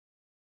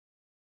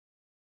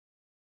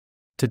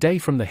Today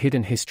from the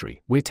Hidden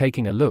History, we're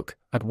taking a look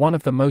at one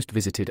of the most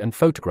visited and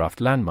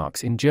photographed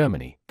landmarks in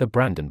Germany, the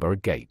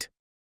Brandenburg Gate.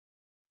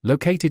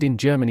 Located in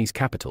Germany's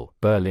capital,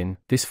 Berlin,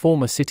 this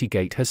former city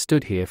gate has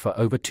stood here for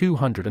over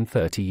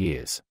 230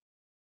 years.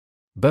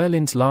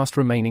 Berlin's last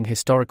remaining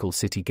historical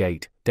city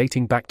gate,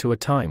 dating back to a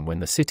time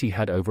when the city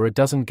had over a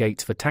dozen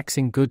gates for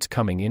taxing goods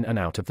coming in and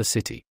out of the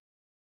city.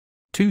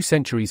 2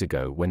 centuries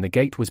ago, when the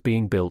gate was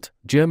being built,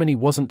 Germany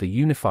wasn't the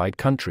unified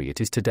country it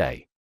is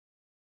today.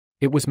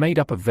 It was made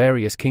up of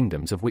various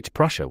kingdoms, of which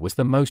Prussia was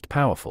the most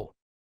powerful.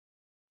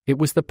 It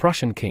was the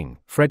Prussian king,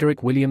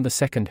 Frederick William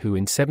II, who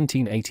in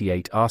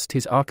 1788 asked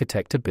his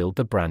architect to build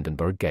the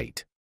Brandenburg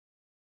Gate.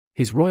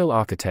 His royal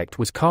architect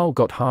was Karl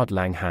Gotthard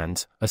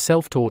Langhans, a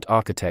self-taught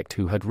architect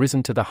who had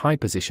risen to the high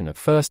position of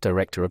first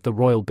director of the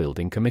Royal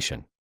Building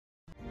Commission.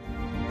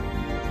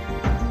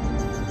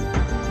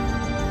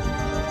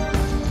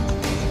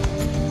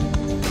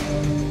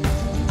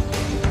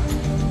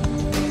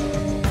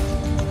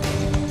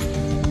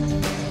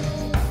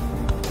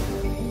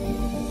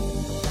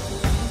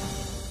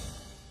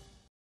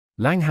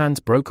 Langhans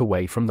broke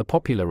away from the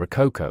popular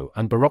Rococo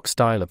and Baroque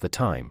style of the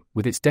time,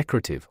 with its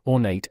decorative,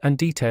 ornate and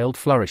detailed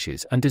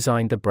flourishes, and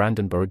designed the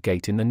Brandenburg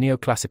Gate in the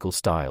neoclassical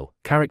style,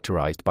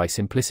 characterized by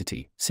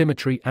simplicity,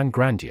 symmetry and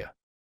grandeur.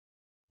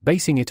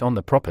 Basing it on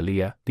the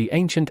Propylaea, the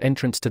ancient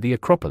entrance to the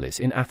Acropolis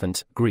in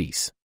Athens,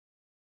 Greece.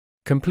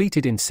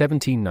 Completed in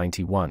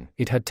 1791,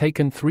 it had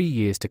taken 3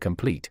 years to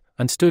complete,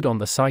 and stood on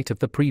the site of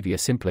the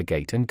previous simpler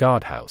gate and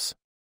guardhouse.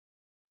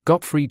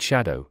 Gottfried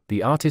Schadow,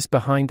 the artist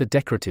behind the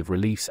decorative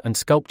reliefs and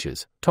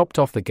sculptures, topped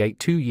off the gate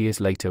 2 years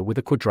later with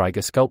a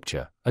quadriga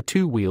sculpture, a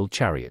 2-wheeled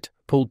chariot,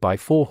 pulled by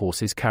 4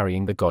 horses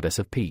carrying the goddess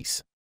of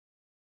peace.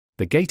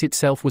 The gate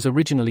itself was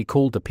originally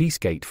called the Peace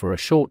Gate for a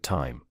short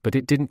time, but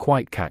it didn't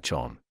quite catch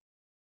on.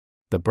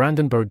 The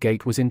Brandenburg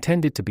Gate was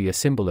intended to be a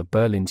symbol of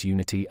Berlin's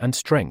unity and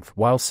strength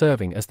while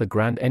serving as the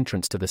grand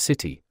entrance to the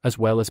city, as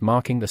well as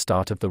marking the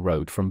start of the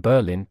road from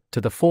Berlin to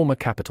the former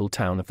capital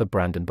town of the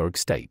Brandenburg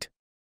state.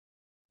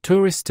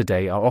 Tourists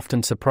today are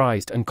often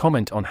surprised and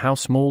comment on how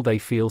small they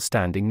feel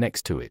standing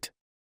next to it.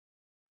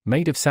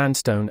 Made of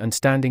sandstone and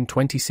standing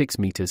 26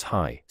 meters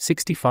high,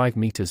 65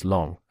 meters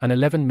long, and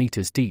 11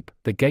 meters deep,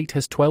 the gate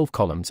has 12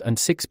 columns and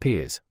 6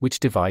 piers, which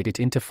divide it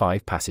into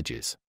 5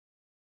 passages.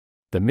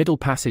 The middle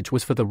passage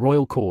was for the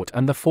royal court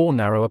and the 4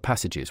 narrower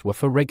passages were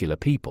for regular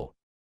people.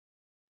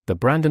 The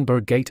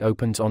Brandenburg Gate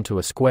opens onto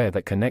a square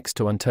that connects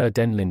to Unter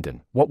den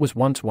Linden, what was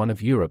once one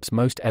of Europe's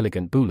most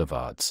elegant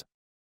boulevards.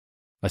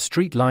 A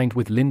street lined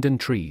with linden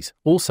trees,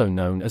 also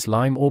known as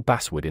lime or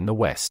basswood in the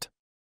west.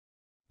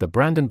 The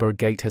Brandenburg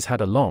Gate has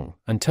had a long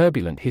and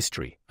turbulent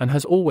history, and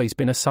has always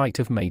been a site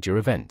of major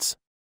events.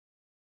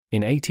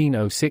 In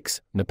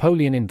 1806,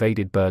 Napoleon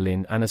invaded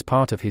Berlin, and as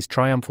part of his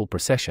triumphal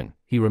procession,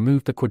 he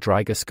removed the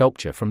quadriga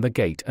sculpture from the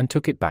gate and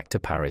took it back to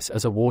Paris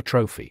as a war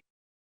trophy.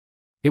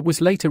 It was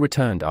later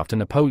returned after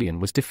Napoleon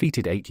was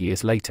defeated 8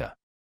 years later.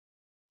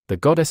 The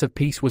goddess of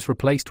peace was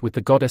replaced with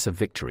the goddess of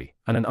victory,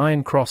 and an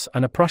iron cross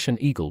and a Prussian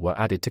eagle were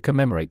added to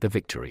commemorate the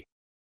victory.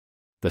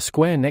 The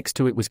square next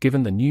to it was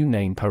given the new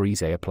name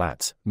Pariser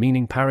Platz,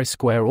 meaning Paris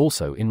Square,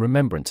 also in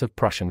remembrance of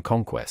Prussian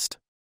conquest.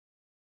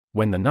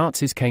 When the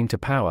Nazis came to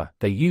power,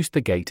 they used the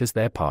gate as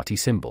their party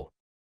symbol.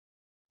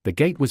 The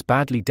gate was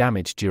badly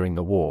damaged during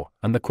the war,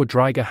 and the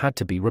quadriga had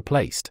to be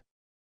replaced.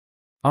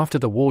 After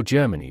the war,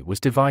 Germany was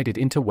divided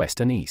into West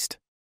and East.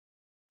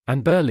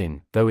 And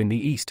Berlin, though in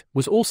the east,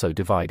 was also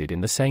divided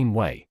in the same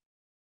way.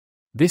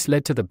 This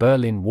led to the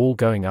Berlin Wall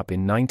going up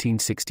in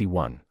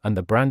 1961, and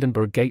the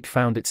Brandenburg Gate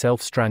found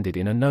itself stranded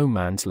in a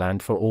no-man's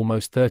land for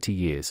almost 30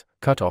 years,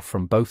 cut off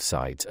from both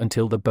sides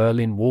until the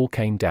Berlin Wall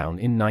came down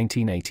in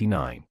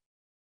 1989.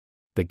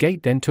 The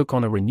gate then took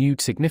on a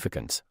renewed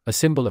significance, a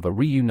symbol of a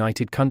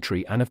reunited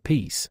country and of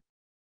peace.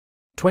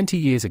 20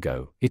 years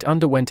ago, it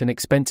underwent an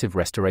expensive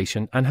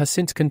restoration and has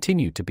since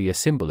continued to be a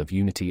symbol of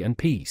unity and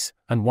peace,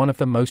 and one of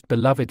the most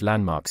beloved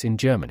landmarks in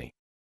Germany.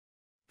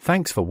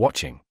 Thanks for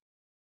watching.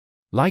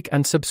 Like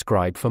and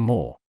subscribe for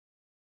more.